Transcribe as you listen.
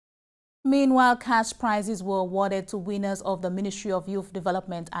Meanwhile, cash prizes were awarded to winners of the Ministry of Youth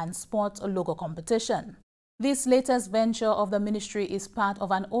Development and Sport logo competition. This latest venture of the ministry is part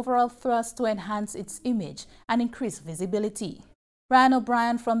of an overall thrust to enhance its image and increase visibility. Brian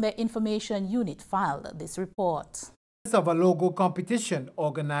O'Brien from the Information Unit filed this report. Of a logo competition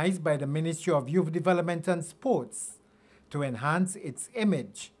organized by the Ministry of Youth Development and Sports to enhance its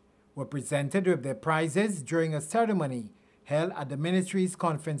image were presented with their prizes during a ceremony held at the ministry's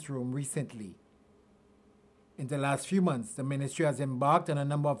conference room recently. In the last few months, the ministry has embarked on a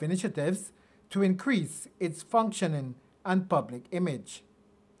number of initiatives to increase its functioning and public image.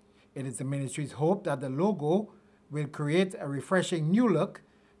 It is the ministry's hope that the logo will create a refreshing new look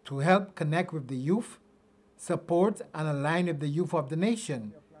to help connect with the youth, support and align with the youth of the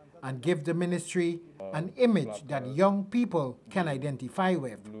nation, and give the ministry an image that young people can identify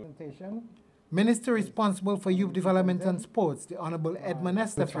with. Minister responsible for Youth Development and Sports, the Honorable Edmund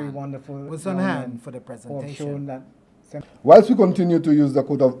Estefan, was on hand for the presentation. Whilst we continue to use the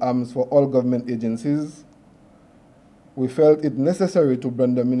coat of arms for all government agencies, we felt it necessary to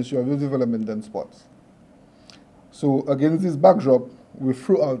brand the Ministry of Youth Development and Sports. So against this backdrop, we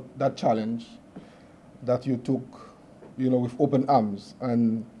threw out that challenge that you took, with open arms.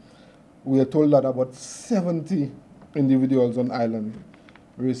 And we are told that about 70 individuals on island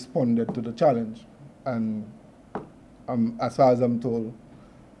responded to the challenge. And as far as I'm told,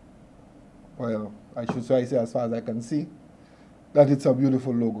 well, I say as far as I can see, that it's a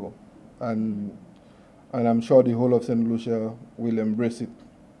beautiful logo. And I'm sure the whole of St. Lucia will embrace it.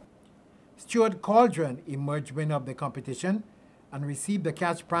 Stuart Cauldron emerged winner of the competition and received the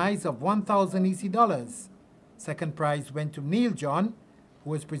cash prize of 1,000 EC dollars. Second prize went to Neil John,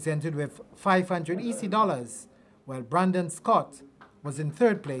 who was presented with 500 EC dollars, while Brandon Scott was in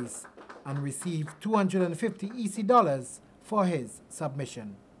third place and received 250 EC dollars for his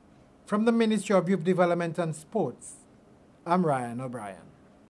submission. From the Ministry of Youth Development and Sports, I'm Ryan O'Brien.